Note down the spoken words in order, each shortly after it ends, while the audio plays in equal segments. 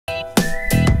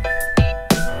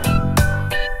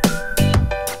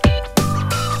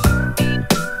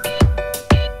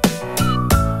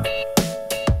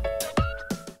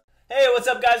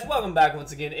guys, welcome back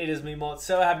once again. It is me, Molt.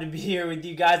 So happy to be here with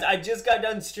you guys. I just got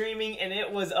done streaming and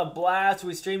it was a blast.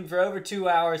 We streamed for over 2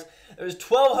 hours. There was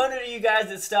 1,200 of you guys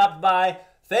that stopped by.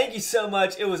 Thank you so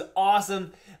much. It was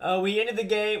awesome. We ended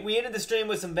the stream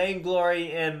with some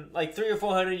vainglory, and like 300 or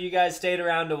 400 of you guys stayed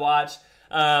around to watch,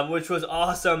 which was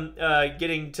awesome.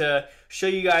 Getting to show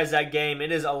you guys that game.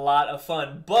 It is a lot of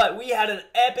fun. But we had an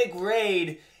epic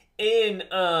raid in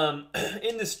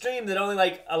the stream that only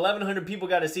like 1,100 people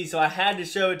got to see, so I had to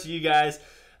show it to you guys.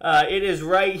 It is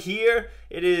right here.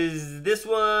 It is this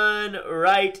one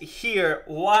right here.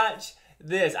 Watch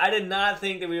this. I did not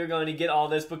think that we were going to get all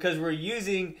this because we're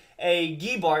using a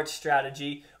GiBarch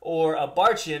strategy or a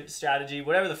Barchian strategy,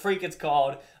 whatever the freak it's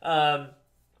called. I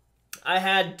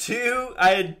had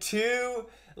two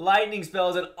lightning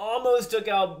spells and almost took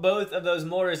out both of those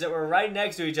mortars that were right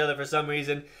next to each other for some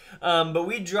reason. But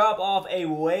we drop off a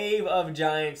wave of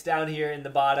giants down here in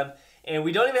the bottom. And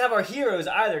we don't even have our heroes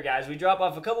either, guys. We drop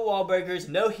off a couple wall breakers,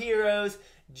 no heroes,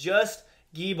 just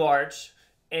GiBarch.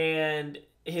 And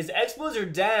his expos are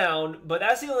down, but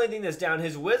that's the only thing that's down.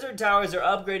 His wizard towers are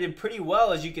upgraded pretty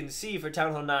well, as you can see, for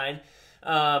Townhall 9.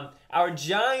 Our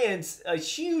giants, a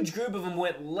huge group of them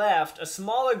went left, a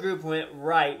smaller group went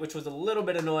right, which was a little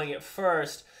bit annoying at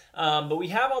first, but we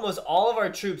have almost all of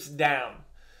our troops down.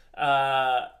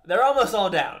 They're almost all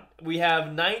down. We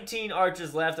have 19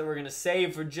 archers left that we're going to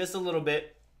save for just a little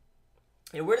bit,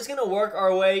 and we're just going to work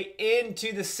our way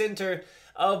into the center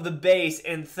of the base,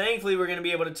 and thankfully we're going to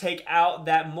be able to take out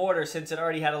that mortar since it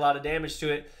already had a lot of damage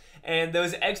to it. And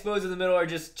those expos in the middle are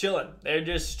just chilling. They're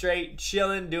just straight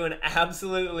chilling, doing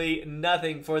absolutely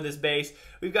nothing for this base.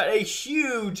 We've got a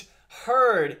huge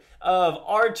herd of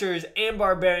archers and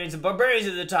barbarians. The barbarians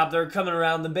at the top, they're coming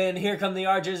around the bend. Here come the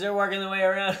archers. They're working their way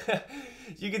around.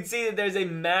 You can see that there's a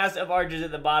mass of archers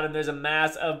at the bottom. There's a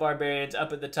mass of barbarians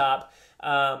up at the top.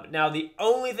 Now, the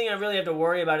only thing I really have to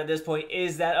worry about at this point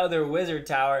is that other wizard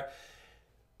tower,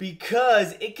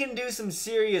 because it can do some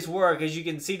serious work. As you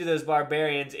can see to those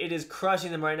barbarians, it is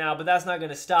crushing them right now, but that's not going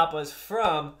to stop us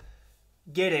from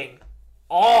getting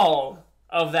all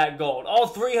of that gold. All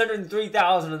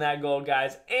 303,000 of that gold,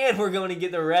 guys. And we're going to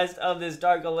get the rest of this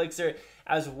dark elixir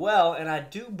as well. And I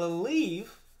do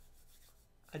believe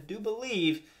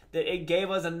that it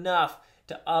gave us enough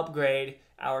to upgrade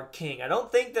our king. I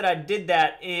don't think that I did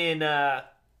that in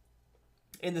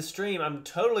the stream. I'm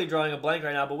totally drawing a blank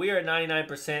right now, but we are at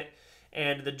 99%,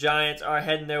 and the giants are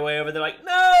heading their way over. They're like,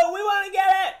 no, we want to get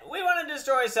it. We want to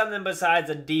destroy something besides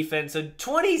a defense. So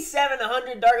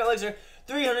 2,700 dark elixir,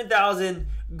 300,000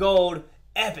 gold.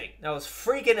 Epic. That was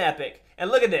freaking epic.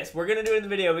 And look at this. We're going to do it in the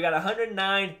video. We got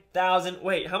 109,000.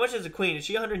 Wait, how much is the queen? Is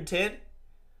she 110?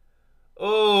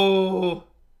 Oh,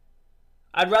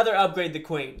 I'd rather upgrade the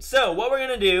queen. So what we're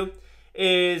going to do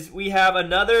is we have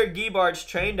another GiBarch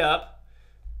trained up.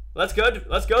 Let's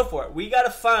go for it. We got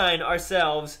to find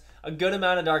ourselves a good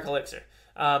amount of dark elixir.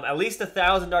 At least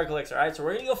 1,000 dark elixir. All right, so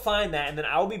we're going to go find that, and then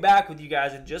I'll be back with you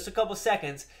guys in just a couple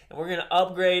seconds, and we're going to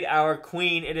upgrade our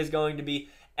queen. It is going to be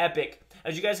epic.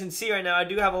 As you guys can see right now, I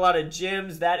do have a lot of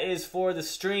gems. That is for the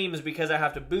streams because I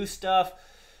have to boost stuff.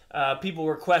 People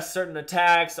request certain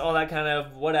attacks, all that kind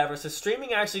of whatever. So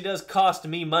streaming actually does cost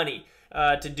me money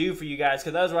to do for you guys,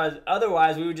 because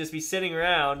otherwise we would just be sitting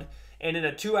around, and in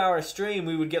a 2-hour stream,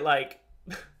 we would get like,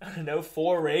 I don't know,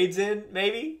 4 raids in,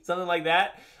 maybe? Something like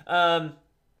that.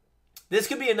 This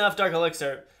could be enough dark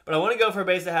elixir, but I want to go for a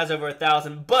base that has over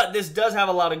 1,000, but this does have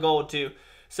a lot of gold too.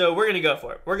 So we're going to go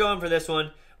for it. We're going for this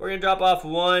one. We're going to drop off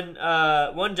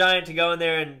one giant to go in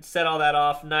there and set all that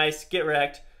off. Nice. Get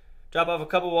wrecked. Drop off a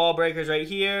couple wall breakers right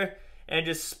here, and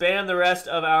just spam the rest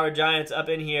of our giants up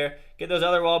in here. Get those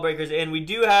other wall breakers in. We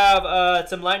do have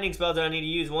some lightning spells that I need to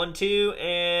use. 1, 2,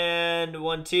 and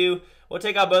 1, 2. We'll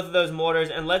take out both of those mortars,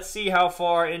 and let's see how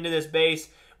far into this base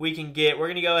we can get. We're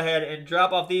going to go ahead and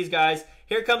drop off these guys.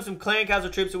 Here comes some clan castle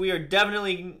troops that we are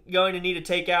definitely going to need to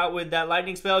take out with that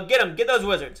lightning spell. Get them. Get those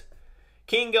wizards.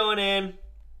 King going in.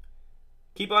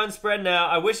 Keep on spreading out.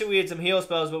 I wish that we had some heal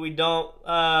spells, but we don't.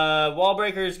 Wall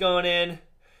breakers going in.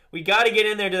 We got to get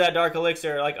in there to that dark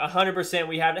elixir, like 100%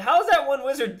 we have. How is that one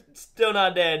wizard still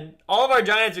not dead? All of our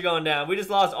giants are going down. We just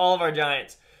lost all of our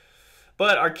giants.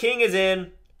 But our king is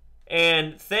in,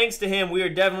 and thanks to him, we are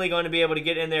definitely going to be able to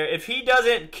get in there. If he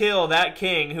doesn't kill that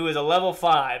king, who is a level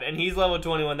 5, and he's level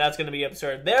 21, that's going to be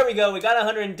absurd. There we go. We got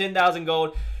 110,000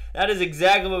 gold. That is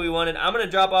exactly what we wanted. I'm going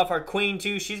to drop off our queen,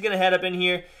 too. She's going to head up in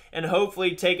here and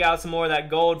hopefully take out some more of that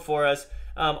gold for us.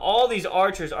 All these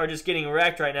archers are just getting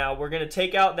wrecked right now. We're going to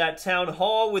take out that town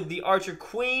hall with the archer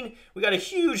queen. We got a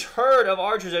huge herd of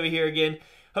archers over here again.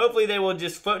 Hopefully they will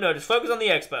just focus on the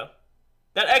expo.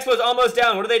 That Expo's almost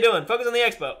down. What are they doing? Focus on the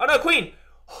Expo. Oh, no, Queen.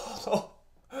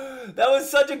 That was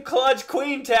such a clutch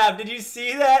Queen tap. Did you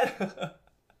see that?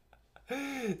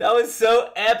 That was so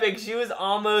epic. She was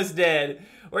almost dead.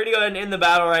 We're going to go ahead and end the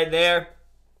battle right there.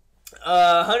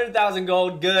 100,000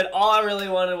 gold. Good. All I really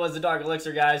wanted was the Dark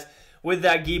Elixir, guys, with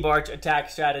that GiBarch attack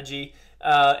strategy.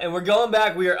 And we're going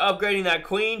back. We are upgrading that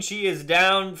Queen. She is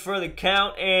down for the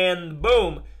count. And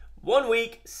boom. 1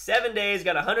 week, 7 days.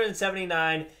 Got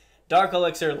 179 Dark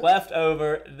Elixir left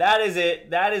over. That is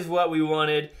it. That is what we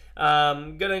wanted.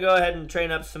 Gonna go ahead and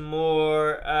train up some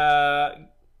more.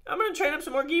 I'm gonna train up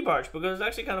some more GiBarch because it's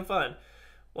actually kind of fun.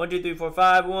 1, 2, 3, 4,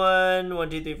 5, 1. 1,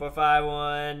 2, 3, 4, 5,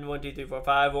 1. 1, 2, 3, 4,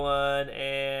 5, 1.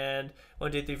 And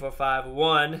 1, 2, 3, 4, 5,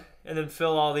 1. And then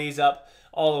fill all these up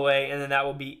all the way, and then that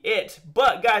will be it.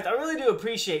 But guys, I really do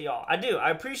appreciate y'all. I do. I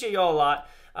appreciate y'all a lot.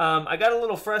 I got a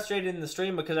little frustrated in the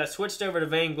stream because I switched over to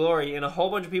Vainglory, and a whole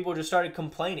bunch of people just started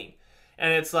complaining.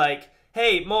 And it's like,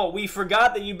 hey, Molt, we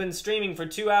forgot that you've been streaming for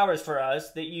 2 hours for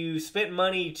us, that you spent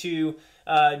money to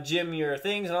gym your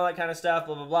things and all that kind of stuff,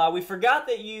 blah, blah, blah. We forgot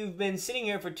that you've been sitting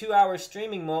here for 2 hours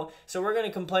streaming, Molt, so we're going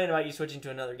to complain about you switching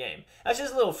to another game. That's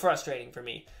just a little frustrating for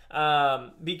me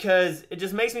because it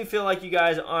just makes me feel like you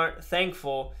guys aren't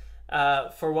thankful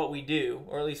for what we do,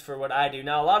 or at least for what I do.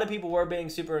 Now, a lot of people were being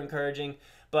super encouraging,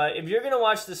 but if you're going to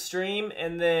watch the stream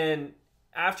and then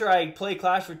after I play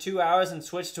Clash for 2 hours and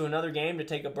switch to another game to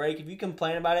take a break, if you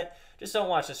complain about it, just don't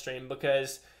watch the stream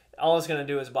because all it's going to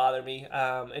do is bother me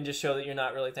and just show that you're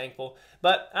not really thankful.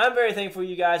 But I'm very thankful for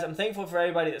you guys. I'm thankful for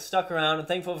everybody that stuck around. I'm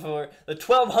thankful for the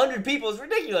 1,200 people. It's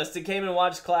ridiculous that came and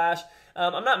watched Clash.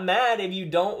 I'm not mad if you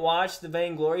don't watch the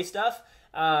Vainglory stuff.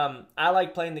 I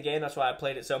like playing the game. That's why I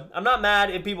played it. So I'm not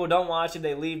mad if people don't watch, if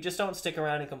they leave. Just don't stick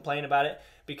around and complain about it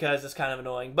because it's kind of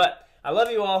annoying. But I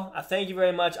love you all. I thank you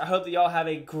very much. I hope that y'all have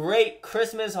a great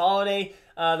Christmas holiday.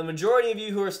 The majority of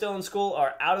you who are still in school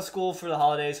are out of school for the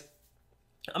holidays.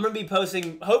 I'm going to be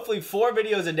posting hopefully 4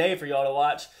 videos a day for y'all to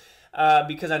watch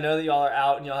because I know that y'all are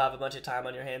out and y'all have a bunch of time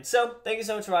on your hands. So thank you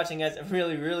so much for watching, guys. I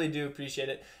really, really do appreciate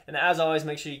it. And as always,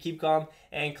 make sure you keep calm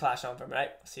and clash on from,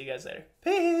 right? See you guys later.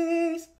 Peace!